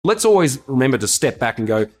Let's always remember to step back and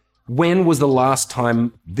go, when was the last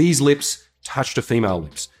time these lips touched a female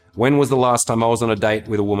lips? When was the last time I was on a date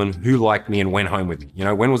with a woman who liked me and went home with me?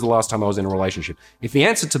 When was the last time I was in a relationship? If the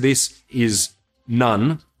answer to this is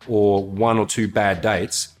none or one or two bad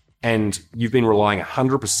dates, and you've been relying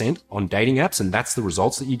 100% on dating apps and that's the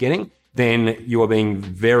results that you're getting, then you are being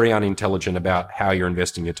very unintelligent about how you're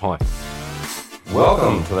investing your time.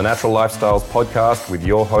 Welcome to the Natural Lifestyles Podcast with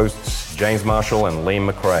your hosts, James Marshall and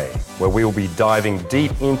Liam McRae, where we will be diving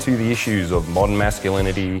deep into the issues of modern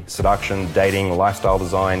masculinity, seduction, dating, lifestyle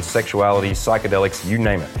design, sexuality, psychedelics, you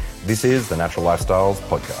name it. This is the Natural Lifestyles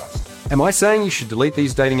Podcast. Am I saying you should delete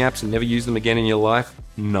these dating apps and never use them again in your life?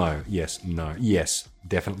 No. Yes. No. Yes.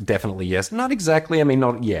 Definitely yes. Not exactly. I mean,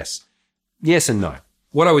 not yes. Yes and no.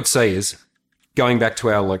 What I would say is, going back to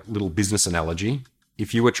our little business analogy,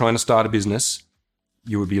 if you were trying to start a business,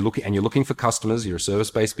 you would be looking for customers, you're a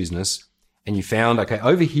service-based business, and you found, okay,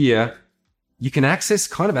 over here, you can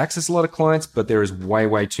access a lot of clients, but there is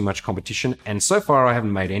way too much competition. And so far, I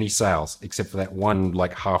haven't made any sales except for that one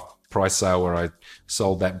half price sale where I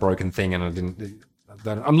sold that broken thing and I didn't.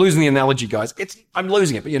 I'm losing the analogy, guys. I'm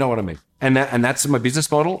losing it, but you know what I mean. And that's my business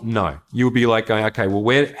model. No, you would be going, okay,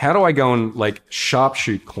 well, how do I go and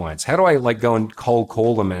sharpshoot clients? How do I go and cold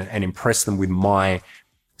call them and impress them with my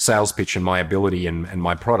sales pitch and my ability and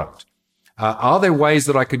my product? Are there ways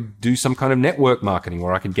that I could do some kind of network marketing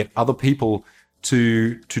where I could get other people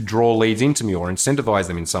to draw leads into me or incentivize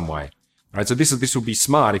them in some way? All right, so this would be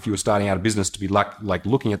smart if you were starting out a business to be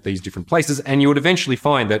looking at these different places, and you would eventually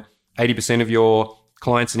find that 80% of your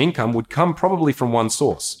clients and income would come probably from one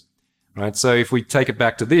source. Right? So if we take it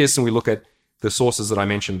back to this and we look at the sources that I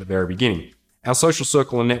mentioned at the very beginning, our social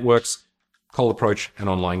circle and networks, cold approach, and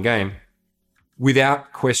online game,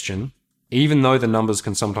 without question, even though the numbers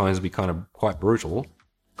can sometimes be kind of quite brutal,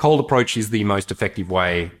 cold approach is the most effective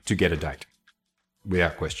way to get a date,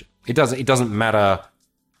 without question. It doesn't matter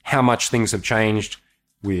how much things have changed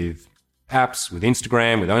with apps, with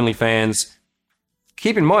Instagram, with OnlyFans.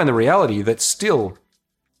 Keep in mind the reality that still,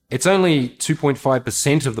 it's only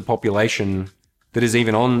 2.5% of the population that is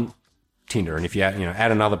even on Tinder. And if you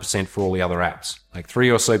add another percent for all the other apps, 3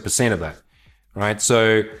 or so percent of that, right?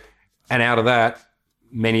 So, and out of that,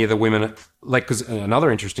 many of the women, because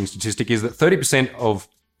another interesting statistic is that 30% of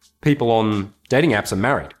people on dating apps are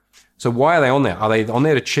married. So why are they on there? Are they on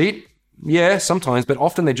there to cheat? Yeah, sometimes, but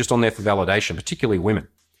often they're just on there for validation, particularly women.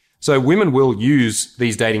 So women will use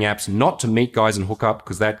these dating apps not to meet guys and hook up,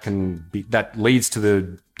 because that leads to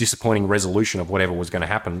the disappointing resolution of whatever was going to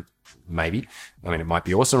happen, maybe. I mean, it might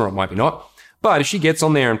be awesome or it might be not. But if she gets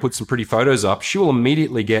on there and puts some pretty photos up, she will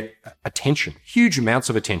immediately get attention, huge amounts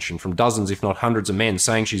of attention from dozens, if not hundreds of men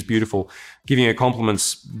saying she's beautiful, giving her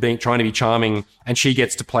compliments, trying to be charming, and she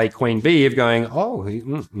gets to play Queen Bee of going, oh,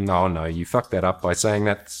 no, you fucked that up by saying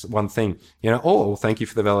that's one thing. Oh, well, thank you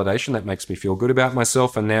for the validation. That makes me feel good about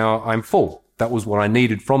myself, and now I'm full. That was what I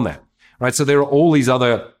needed from that, right? So there are all these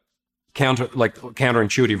other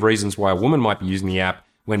counterintuitive reasons why a woman might be using the app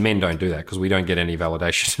when men don't do that, because we don't get any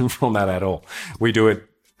validation from that at all. We do it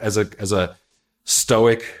as a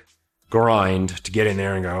stoic grind to get in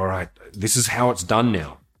there and go, all right, this is how it's done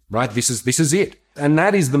now, right? This is it. And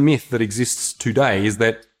that is the myth that exists today, is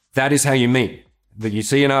that is how you meet. That you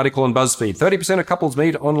see an article on BuzzFeed, 30% of couples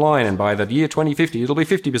meet online, and by the year 2050, it'll be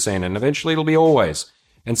 50%, and eventually it'll be always.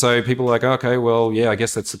 And so people are like, okay, well, yeah, I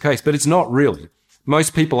guess that's the case. But it's not really.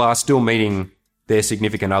 Most people are still meeting their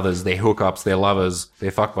significant others, their hookups, their lovers,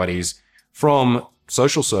 their fuck buddies from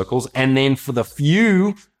social circles. And then for the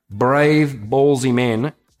few brave, ballsy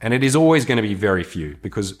men, and it is always going to be very few,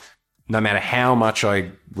 because no matter how much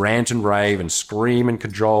I rant and rave and scream and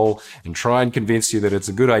cajole and try and convince you that it's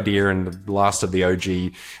a good idea, and the last of the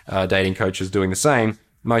OG dating coaches doing the same,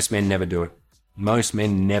 most men never do it. Most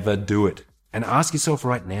men never do it. And ask yourself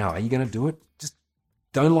right now, are you going to do it? Just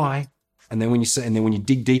don't lie. And then when you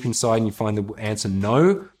dig deep inside and you find the answer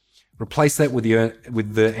no, replace that with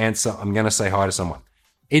the answer, I'm going to say hi to someone.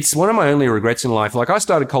 It's one of my only regrets in life. I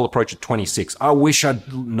started cold approach at 26. I wish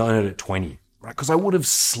I'd known it at 20, right? Because I would have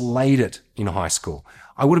slayed it in high school.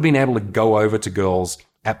 I would have been able to go over to girls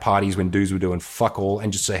at parties when dudes were doing fuck all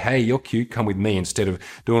and just say, hey, you're cute, come with me, instead of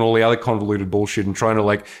doing all the other convoluted bullshit and trying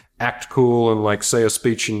to act cool and say a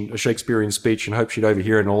Shakespearean speech and hope she'd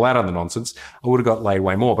overhear it and all that other nonsense. I would have got laid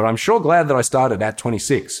way more. But I'm sure glad that I started at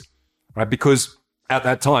 26, right? Because at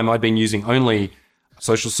that time I'd been using only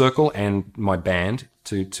social circle and my band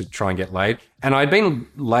to try and get laid. And I'd been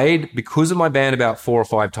laid because of my band about 4 or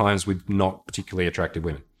 5 times with not particularly attractive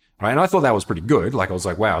women. right? And I thought that was pretty good. Like I was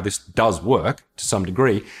like, wow, this does work to some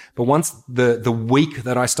degree. But once the week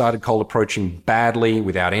that I started cold approaching badly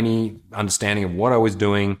without any understanding of what I was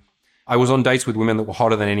doing, I was on dates with women that were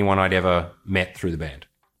hotter than anyone I'd ever met through the band,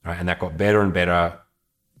 right? And that got better and better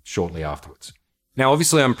shortly afterwards. Now,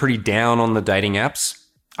 obviously, I'm pretty down on the dating apps.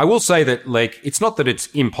 I will say that, like, it's not that it's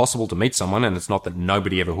impossible to meet someone, and it's not that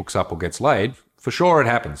nobody ever hooks up or gets laid. For sure, it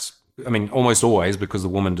happens. I mean, almost always, because the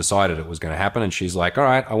woman decided it was going to happen, and she's like, all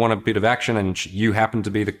right, I want a bit of action, and you happen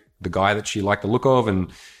to be the guy that she liked the look of,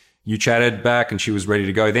 and you chatted back, and she was ready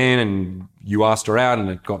to go then, and you asked her out, and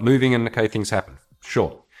it got moving, and okay, things happen.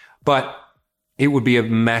 Sure. But it would be a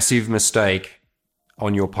massive mistake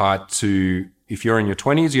on your part to, if you're in your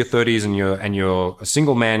 20s, your 30s, and you're a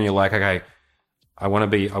single man, you're like, okay, I want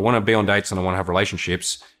to be on dates and I want to have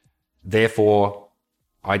relationships. Therefore,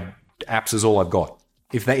 apps is all I've got.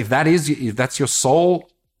 If that's your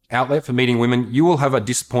sole outlet for meeting women, you will have a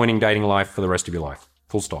disappointing dating life for the rest of your life.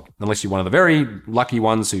 Full stop. Unless you're one of the very lucky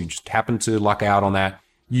ones who just happen to luck out on that.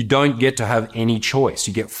 You don't get to have any choice.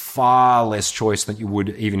 You get far less choice than you would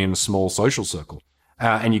even in a small social circle.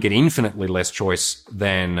 And you get infinitely less choice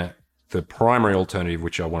than the primary alternative,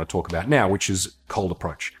 which I want to talk about now, which is cold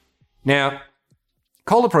approach. Now,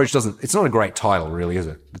 cold approach it's not a great title, really, is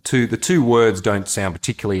it? The two words don't sound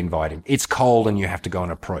particularly inviting. It's cold and you have to go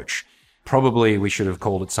and approach. Probably we should have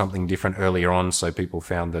called it something different earlier on so people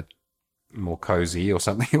found it more cozy or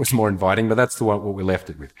something. It was more inviting, but that's what we left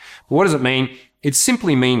it with. But what does it mean? It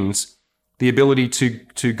simply means the ability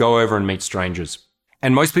to go over and meet strangers.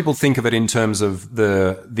 And most people think of it in terms of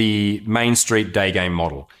the Main Street day game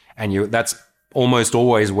model. And that's almost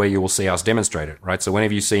always where you will see us demonstrate it, right? So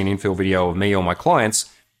whenever you see an infill video of me or my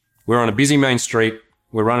clients, we're on a busy main street,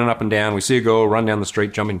 we're running up and down, we see a girl run down the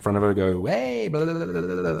street, jump in front of her, go, hey, blah, blah, blah, blah,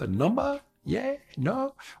 blah, blah, number, yeah,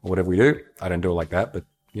 no, or whatever we do. I don't do it like that, but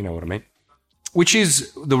you know what I mean. Which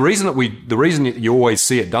is the reason that you always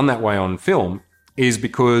see it done that way on film is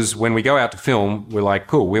because when we go out to film, we're like,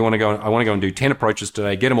 cool, I want to go and do 10 approaches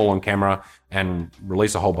today, get them all on camera and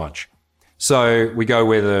release a whole bunch. So we go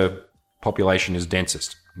where the population is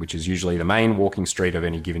densest, which is usually the main walking street of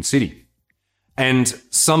any given city. And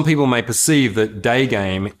some people may perceive that day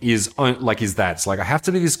game is that. It's like, I have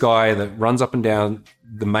to be this guy that runs up and down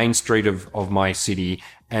the main street of my city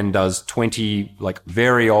and does 20 like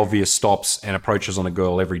very obvious stops and approaches on a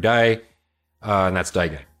girl every day. And that's day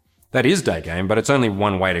game. That is day game, but it's only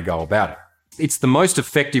one way to go about it. It's the most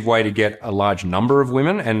effective way to get a large number of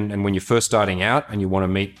women. And when you're first starting out and you want to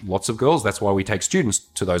meet lots of girls, that's why we take students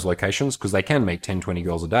to those locations, because they can meet 10, 20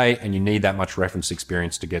 girls a day, and you need that much reference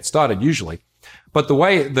experience to get started usually. But the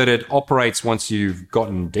way that it operates once you've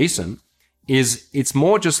gotten decent is it's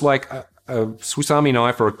more just like a Swiss Army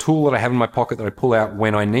knife or a tool that I have in my pocket that I pull out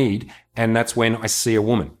when I need, and that's when I see a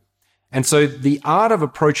woman. And so the art of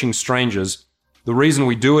approaching strangers, the reason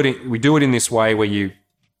we do it in this way where you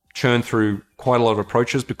churn through quite a lot of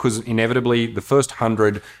approaches, because inevitably the first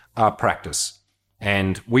 100 are practice.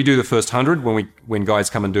 And we do the first 100 when guys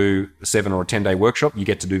come and do a 7 or a 10-day workshop. You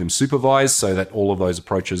get to do them supervised so that all of those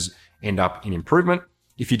approaches end up in improvement.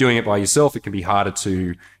 If you're doing it by yourself, it can be harder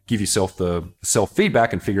to give yourself the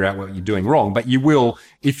self-feedback and figure out what you're doing wrong. But you will,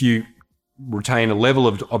 if you retain a level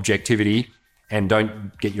of objectivity and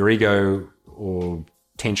don't get your ego or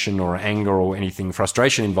tension or anger or anything,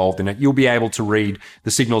 frustration involved in it, you'll be able to read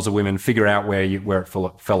the signals of women, figure out where it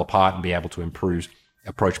fell apart, and be able to improve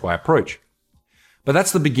approach by approach. But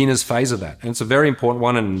that's the beginner's phase of that. And it's a very important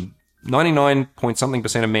one, and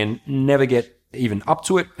 99% of men never get even up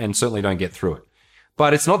to it and certainly don't get through it.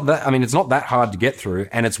 But it's not that hard to get through,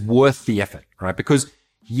 and it's worth the effort, right? Because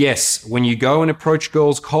yes, when you go and approach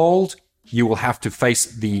girls cold, you will have to face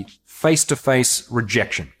the face-to-face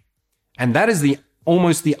rejection. And that is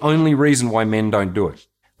almost the only reason why men don't do it.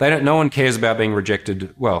 No one cares about being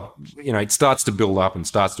rejected. Well, it starts to build up and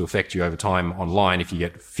starts to affect you over time online if you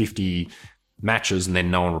get 50 matches and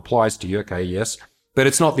then no one replies to you. Okay, yes. But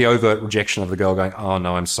it's not the overt rejection of the girl going, oh,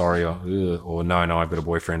 no, I'm sorry, or no, I've got a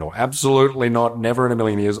boyfriend, or absolutely not, never in a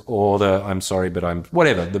million years, or I'm sorry, but I'm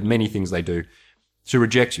whatever, the many things they do to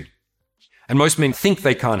reject you. And most men think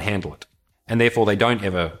they can't handle it, and therefore they don't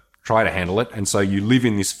ever try to handle it. And so you live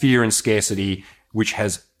in this fear and scarcity, which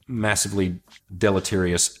has massively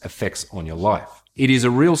deleterious effects on your life. It is a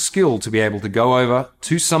real skill to be able to go over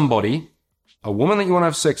to somebody, a woman that you want to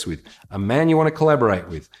have sex with, a man you want to collaborate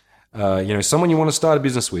with, someone you want to start a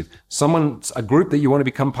business with, a group that you want to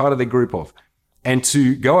become part of their group of, and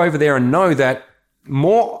to go over there and know that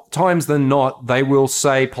more times than not, they will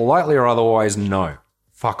say politely or otherwise, no,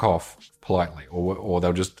 fuck off politely, or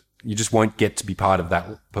you just won't get to be part of that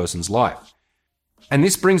person's life. And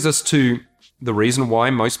this brings us to the reason why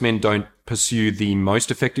most men don't pursue the most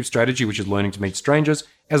effective strategy, which is learning to meet strangers.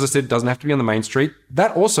 As I said, it doesn't have to be on the main street.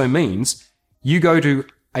 That also means you go to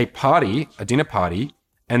a party, a dinner party,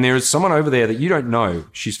 and there is someone over there that you don't know.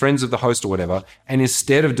 She's friends with the host or whatever. And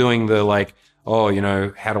instead of doing the like, oh, you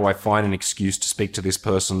know, how do I find an excuse to speak to this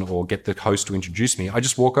person or get the host to introduce me? I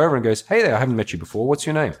just walk over and goes, hey there, I haven't met you before. What's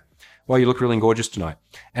your name? Well, you look really gorgeous tonight.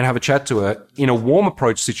 And have a chat to her in a warm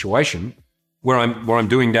approach situation where I'm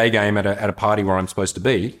doing day game at a party where I'm supposed to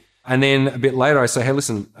be. And then a bit later I say, hey,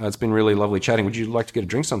 listen, it's been really lovely chatting. Would you like to get a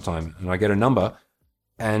drink sometime? And I get a number.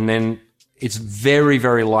 And then it's very,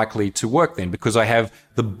 very likely to work then because I have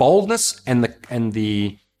the boldness and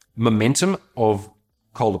the momentum of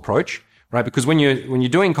cold approach, right? Because when you're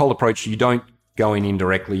doing cold approach, you don't go in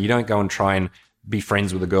indirectly. You don't go and try and be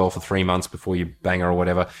friends with a girl for 3 months before you bang her or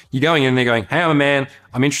whatever. You're going in there going, hey, I'm a man.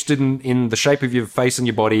 I'm interested in the shape of your face and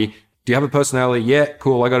your body. Do you have a personality? Yeah,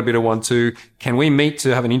 cool. I got a bit of one too. Can we meet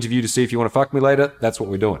to have an interview to see if you want to fuck me later? That's what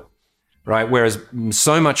we're doing, right? Whereas there's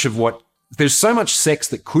so much sex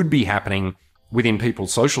that could be happening within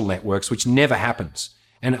people's social networks, which never happens.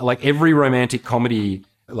 And like every romantic comedy,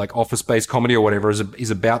 like Office-based comedy or whatever, is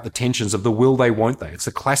about the tensions of the will they, won't they. It's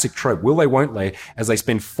a classic trope. Will they, won't they, as they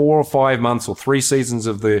spend 4 or 5 months or 3 seasons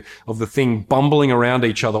of the thing bumbling around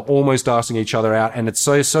each other, almost asking each other out. And it's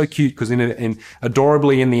so cute because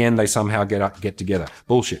adorably in the end, they somehow get together.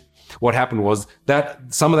 Bullshit. What happened was that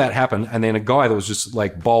some of that happened, and then a guy that was just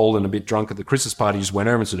like bold and a bit drunk at the Christmas party just went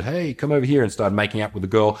over and said, hey, come over here, and started making out with a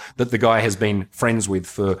girl that the guy has been friends with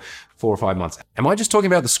for 4 or 5 months. Am I just talking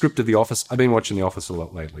about the script of The Office? I've been watching The Office a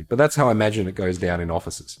lot lately, but that's how I imagine it goes down in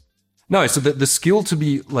offices. No, so the skill to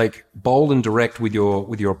be like bold and direct with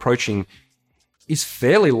your approaching is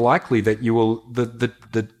fairly likely that you will,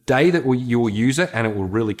 the day that you will use it and it will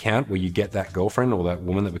really count, where you get that girlfriend or that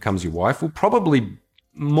woman that becomes your wife, will probably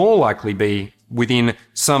more likely be within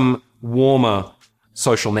some warmer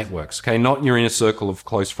social networks. Okay, not in your inner circle of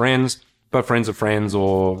close friends, but friends of friends,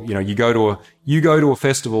 or you know, you go to a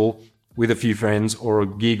festival with a few friends or a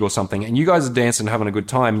gig or something, and you guys are dancing, having a good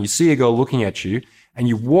time, and you see a girl looking at you, and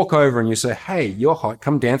you walk over and you say, "Hey, you're hot,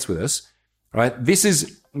 come dance with us." Right? This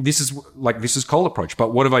is cold approach.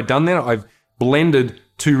 But what have I done then? I've blended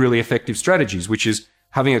 2 really effective strategies, which is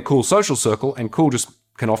having a cool social circle, and cool just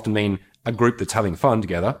can often mean a group that's having fun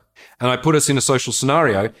together. And I put us in a social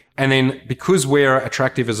scenario. And then because we're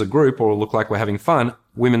attractive as a group or look like we're having fun,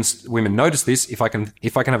 women notice this. If I can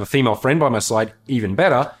have a female friend by my side, even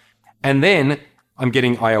better. And then I'm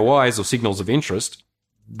getting IOIs or signals of interest.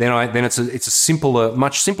 Then it's a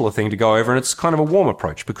much simpler thing to go over. And it's kind of a warm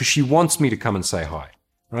approach because she wants me to come and say hi.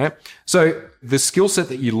 Right? So the skill set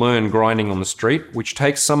that you learn grinding on the street, which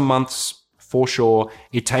takes some months, for sure,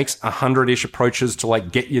 it takes 100-ish approaches to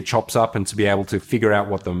like get your chops up and to be able to figure out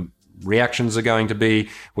what the reactions are going to be,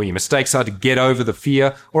 where your mistakes are, to get over the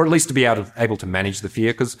fear, or at least to be able to manage the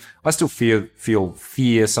fear. Because I still feel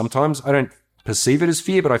fear sometimes. I don't perceive it as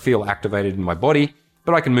fear, but I feel activated in my body.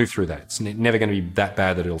 But I can move through that. It's never going to be that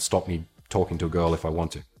bad that it'll stop me talking to a girl if I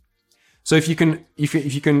want to. So if you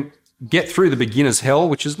can get through the beginner's hell,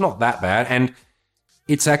 which is not that bad, and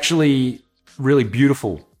it's actually really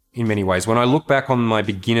beautiful in many ways. When I look back on my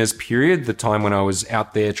beginner's period, the time when I was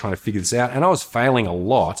out there trying to figure this out, and I was failing a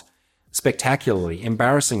lot, spectacularly,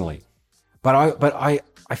 embarrassingly, but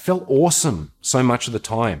I felt awesome so much of the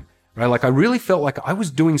time, right? Like I really felt like I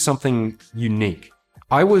was doing something unique.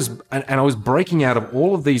 I was breaking out of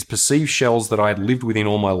all of these perceived shells that I had lived within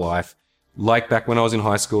all my life, like back when I was in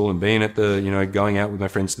high school and being at going out with my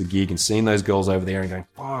friends to the gig and seeing those girls over there and going,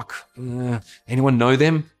 fuck, anyone know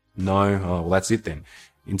them? No. Oh, well, that's it then.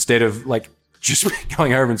 Instead of like just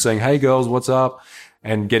going over and saying, hey girls, what's up?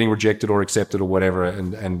 And getting rejected or accepted or whatever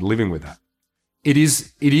and living with that. It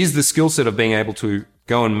is the skill set of being able to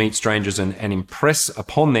go and meet strangers and impress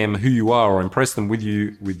upon them who you are, or impress them with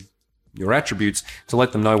your attributes, to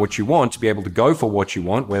let them know what you want, to be able to go for what you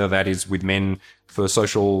want, whether that is with men for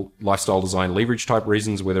social lifestyle design leverage type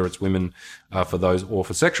reasons, whether it's women for those or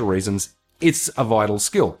for sexual reasons. It's a vital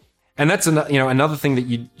skill. And that's another thing that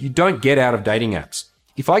you don't get out of dating apps.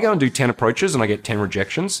 If I go and do 10 approaches and I get 10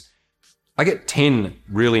 rejections, I get 10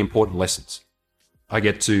 really important lessons. I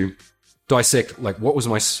get to dissect, like, what was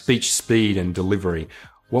my speech speed and delivery?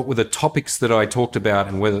 What were the topics that I talked about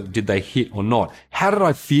and whether did they hit or not? How did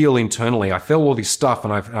I feel internally? I felt all this stuff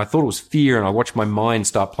and I thought it was fear, and I watched my mind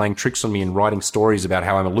start playing tricks on me and writing stories about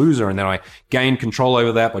how I'm a loser. And then I gained control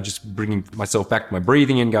over that by just bringing myself back to my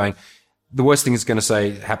breathing and going, the worst thing is going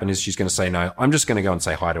to happen is she's going to say no. I'm just going to go and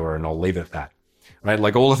say hi to her and I'll leave it at that. right?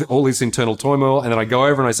 Like all this internal turmoil. And then I go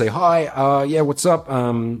over and I say, hi, yeah, what's up?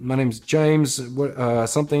 My name's James,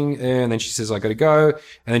 something. And then she says, I got to go.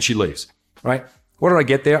 And then she leaves, right? What did I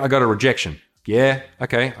get there? I got a rejection. Yeah,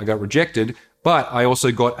 okay, I got rejected. But I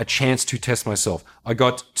also got a chance to test myself. I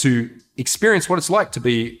got to experience what it's like to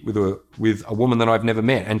be with a woman that I've never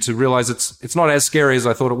met, and to realize it's not as scary as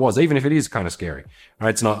I thought it was, even if it is kind of scary.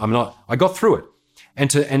 Right? I got through it.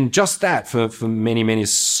 And just that for many men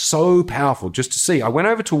is so powerful just to see. I went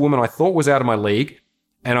over to a woman I thought was out of my league,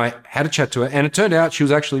 and I had a chat to her, and it turned out she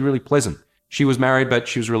was actually really pleasant. She was married, but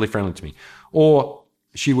she was really friendly to me. Or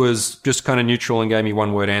she was just kind of neutral and gave me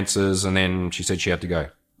one word answers, and then she said she had to go.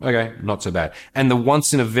 Okay, not so bad. And the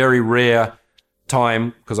once in a very rare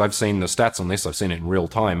time, because I've seen the stats on this, I've seen it in real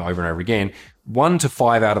time over and over again, 1 to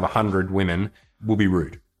 5 out of 100 women will be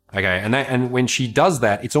rude. Okay, and when she does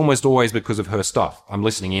that, it's almost always because of her stuff. I'm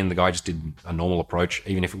listening in, the guy just did a normal approach,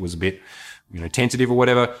 even if it was a bit, tentative or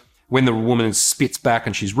whatever. When the woman spits back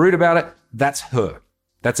and she's rude about it, that's her.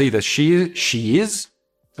 That's either she is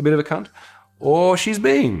a bit of a cunt, or she's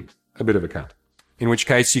being a bit of a cunt. In which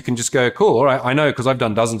case you can just go, cool, all right, I know because I've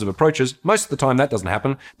done dozens of approaches. Most of the time that doesn't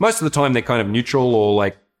happen. Most of the time they're kind of neutral or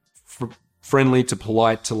like friendly to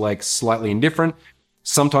polite to like slightly indifferent.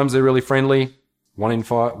 Sometimes they're really friendly, 1 to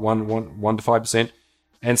 5%.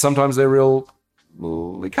 And sometimes they're real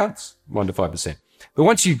cunts, 1 to 5%. But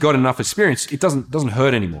once you've got enough experience, it doesn't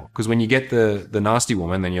hurt anymore. Because when you get the nasty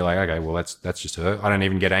woman, then you're like, okay, well, that's just her. I don't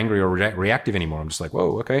even get angry or reactive anymore. I'm just like,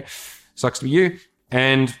 whoa, okay, sucks to be you.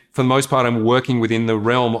 And for the most part, I'm working within the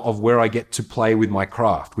realm of where I get to play with my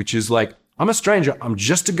craft, which is like, I'm a stranger. I'm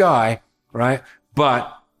just a guy, right?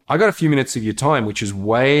 But I got a few minutes of your time, which is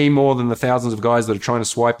way more than the thousands of guys that are trying to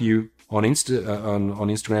swipe you on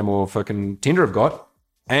Instagram or fucking Tinder have got.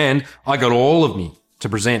 And I got all of me to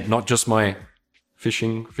present, not just my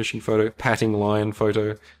fishing photo, patting line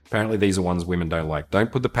photo. Apparently these are ones women don't like. Don't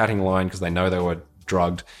put the patting line because they know they were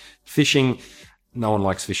drugged. Fishing, no one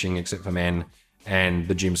likes fishing except for men. And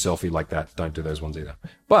the gym selfie like that, don't do those ones either.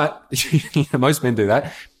 But most men do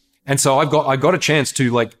that. And so I got a chance to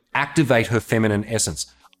like activate her feminine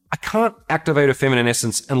essence. I can't activate her feminine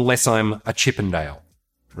essence unless I'm a Chippendale,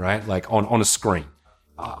 right? Like on a screen.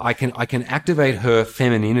 I can activate her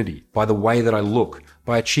femininity by the way that I look,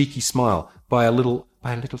 by a cheeky smile, by a little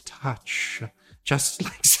touch, just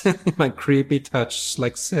like my creepy touch,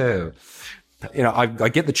 like so. I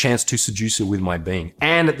get the chance to seduce her with my being.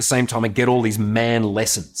 And at the same time, I get all these man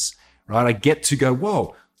lessons, right? I get to go,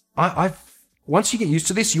 whoa, once you get used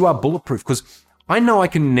to this, you are bulletproof, because I know I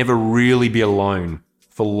can never really be alone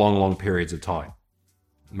for long, long periods of time,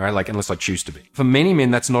 right? Like, unless I choose to be. For many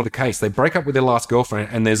men, that's not the case. They break up with their last girlfriend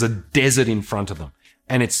and there's a desert in front of them.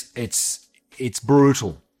 And it's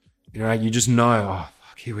brutal. You just know, oh,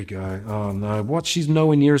 fuck, here we go. Oh no, what? She's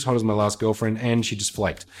nowhere near as hot as my last girlfriend, and she just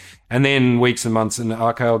flaked. And then weeks and months, and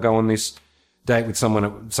okay, I'll go on this date with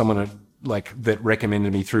someone like that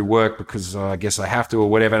recommended me through work because I guess I have to or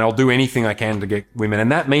whatever, and I'll do anything I can to get women. And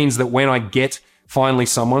that means that when I get finally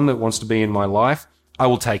someone that wants to be in my life, I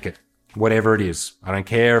will take it, whatever it is. I don't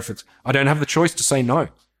care I don't have the choice to say no.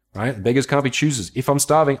 Right? Beggars can't be choosers. If I'm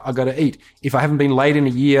starving, I got to eat. If I haven't been late in a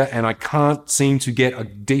year and I can't seem to get a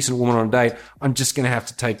decent woman on a date, I'm just going to have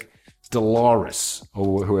to take Dolores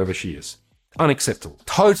or whoever she is. Unacceptable.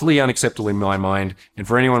 Totally unacceptable in my mind. And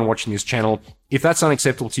for anyone watching this channel, if that's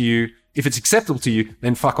unacceptable to you, if it's acceptable to you,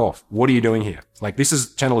 then fuck off. What are you doing here? Like,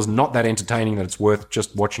 channel is not that entertaining that it's worth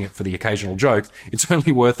just watching it for the occasional joke. It's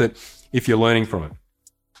only worth it if you're learning from it.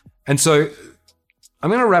 And so I'm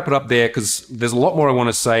going to wrap it up there because there's a lot more I want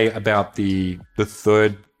to say about the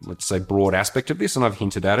third, let's say, broad aspect of this, and I've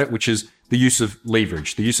hinted at it, which is the use of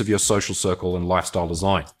leverage, the use of your social circle and lifestyle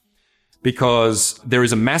design. Because there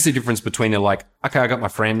is a massive difference between okay, I got my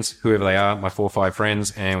friends, whoever they are, my 4 or 5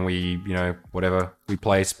 friends, and we, whatever, we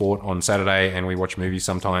play sport on Saturday and we watch movies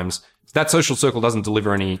sometimes. That social circle doesn't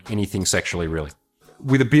deliver anything sexually, really.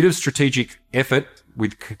 With a bit of strategic effort,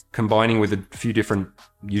 with combining with a few different,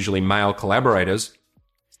 usually male collaborators,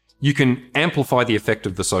 you can amplify the effect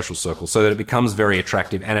of the social circle so that it becomes very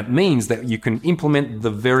attractive. And it means that you can implement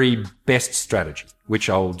the very best strategy, which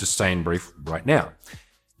I'll just say in brief right now.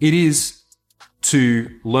 It is to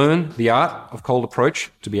learn the art of cold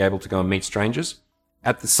approach, to be able to go and meet strangers,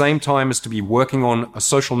 at the same time as to be working on a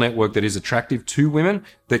social network that is attractive to women,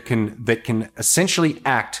 that can essentially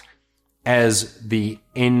act as the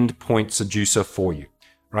end point seducer for you,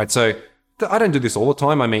 right? So I don't do this all the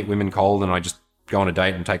time. I meet women cold and I just go on a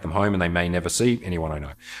date and take them home, and they may never see anyone I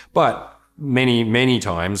know. But many, many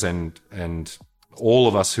times, and all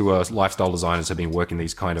of us who are lifestyle designers have been working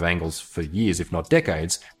these kind of angles for years, if not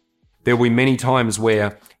decades, There'll be many times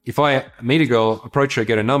where if I meet a girl, approach her,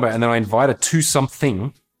 get her number, and then I invite her to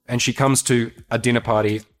something, and she comes to a dinner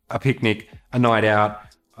party, a picnic, a night out,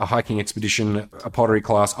 a hiking expedition, a pottery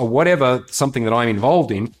class, or whatever, something that I'm involved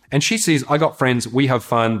in, and she sees I got friends, we have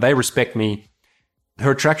fun, they respect me,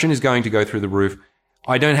 her attraction is going to go through the roof.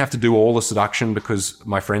 I don't have to do all the seduction because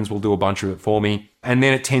my friends will do a bunch of it for me, and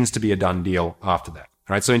then it tends to be a done deal after that.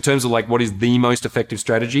 Right? So in terms of like what is the most effective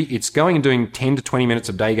strategy, it's going and doing 10 to 20 minutes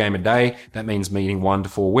of day game a day. That means meeting 1 to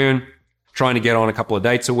 4 women, trying to get on a couple of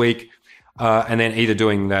dates a week, and then either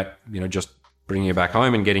doing that, just bringing her back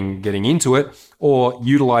home and getting into it, or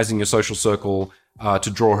utilizing your social circle to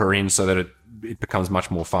draw her in so that it becomes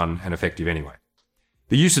much more fun and effective anyway.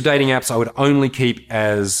 The use of dating apps I would only keep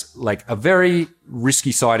as like a very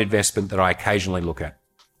risky side investment that I occasionally look at.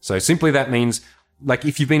 So simply that means like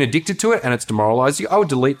if you've been addicted to it and it's demoralized you, I would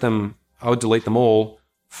delete them all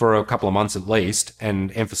for a couple of months at least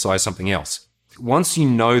and emphasize something else. Once you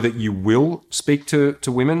know that you will speak to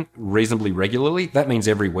women reasonably regularly, that means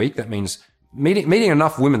every week. That means meeting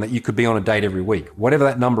enough women that you could be on a date every week. Whatever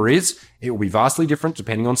that number is, it will be vastly different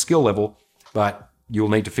depending on skill level, but you'll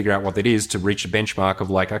need to figure out what that is to reach a benchmark of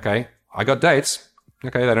like, okay, I got dates.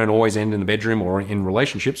 Okay, they don't always end in the bedroom or in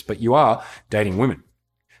relationships, but you are dating women.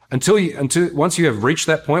 Once you have reached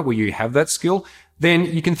that point where you have that skill, then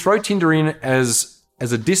you can throw Tinder in as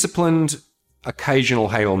a disciplined, occasional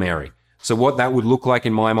Hail Mary. So what that would look like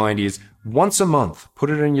in my mind is once a month, put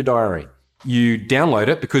it in your diary. You download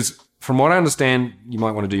it because from what I understand, you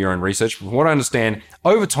might want to do your own research. From what I understand,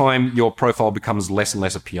 over time, your profile becomes less and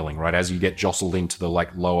less appealing, right? As you get jostled into the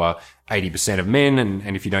like lower 80% of men.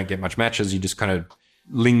 And if you don't get much matches, you just kind of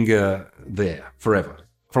linger there forever.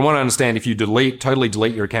 From what I understand, if you totally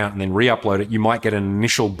delete your account and then re-upload it, you might get an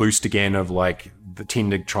initial boost again of like the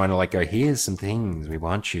Tinder trying to like go, here's some things we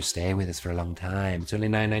want you, stay with us for a long time. It's only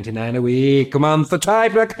 $9.99 a week, a month, a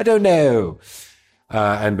time, like, I don't know.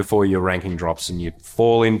 And before your ranking drops and you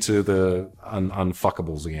fall into the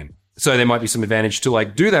unfuckables again. So there might be some advantage to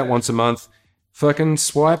like do that once a month, fucking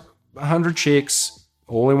swipe 100 chicks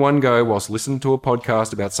all in one go whilst listening to a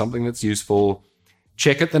podcast about something that's useful,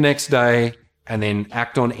 check it the next day, and then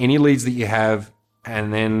act on any leads that you have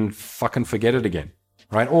and then fucking forget it again,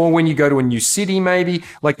 right? Or when you go to a new city, maybe,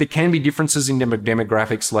 like there can be differences in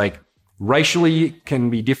demographics, like racially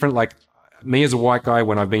can be different. Like me as a white guy,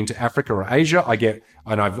 when I've been to Africa or Asia,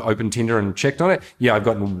 and I've opened Tinder and checked on it. Yeah, I've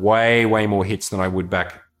gotten way, way more hits than I would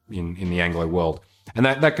back in the Anglo world. And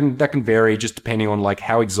that can vary just depending on like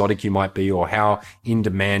how exotic you might be or how in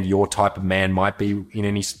demand your type of man might be in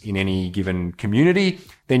any given community.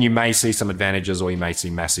 Then you may see some advantages or you may see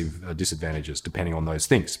massive disadvantages depending on those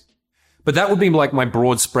things. But that would be like my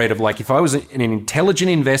broad spread of like if I was an intelligent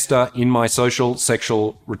investor in my social,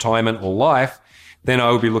 sexual, retirement or life, then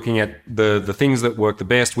I would be looking at the things that work the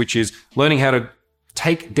best, which is learning how to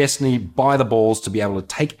take destiny by the balls, to be able to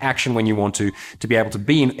take action when you want to be able to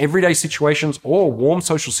be in everyday situations or warm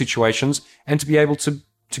social situations, and to be able to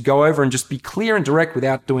go over and just be clear and direct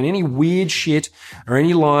without doing any weird shit or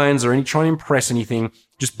any lines or any trying to impress anything.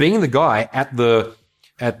 Just being the guy at the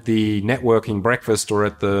networking breakfast or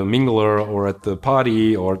at the mingler or at the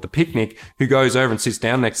party or at the picnic who goes over and sits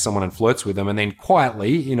down next to someone and flirts with them and then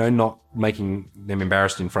quietly, not making them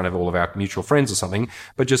embarrassed in front of all of our mutual friends or something,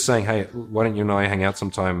 but just saying, hey, why don't you and I hang out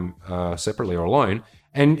sometime separately or alone?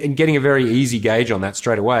 And getting a very easy gauge on that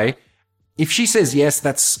straight away. If she says yes,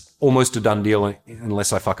 that's almost a done deal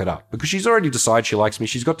unless I fuck it up, because she's already decided she likes me.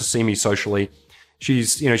 She's got to see me socially. She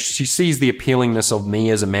sees the appealingness of me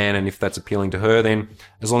as a man, and if that's appealing to her, then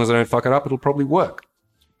as long as I don't fuck it up, it'll probably work.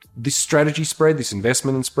 This strategy spread, this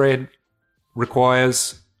investment and spread,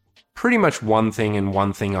 requires pretty much one thing and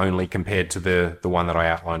one thing only compared to the one that I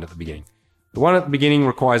outlined at the beginning. The one at the beginning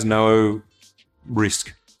requires no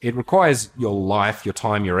risk. It requires your life, your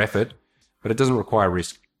time, your effort, but it doesn't require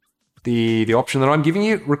risk. The option that I'm giving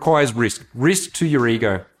you requires risk. Risk to your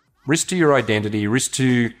ego, risk to your identity, risk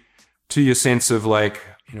to your sense of like,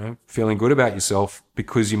 feeling good about yourself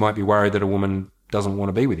because you might be worried that a woman doesn't want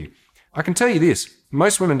to be with you. I can tell you this,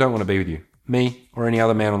 most women don't want to be with you, me or any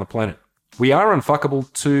other man on the planet. We are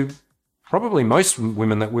unfuckable to probably most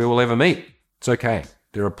women that we will ever meet. It's okay.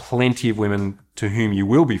 There are plenty of women to whom you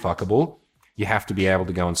will be fuckable. You have to be able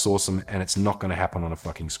to go and source them, and it's not going to happen on a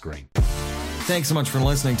fucking screen. Thanks so much for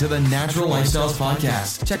listening to the Natural Lifestyles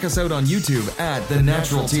Podcast. Check us out on YouTube at The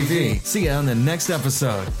Natural TV. See you on the next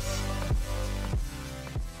episode.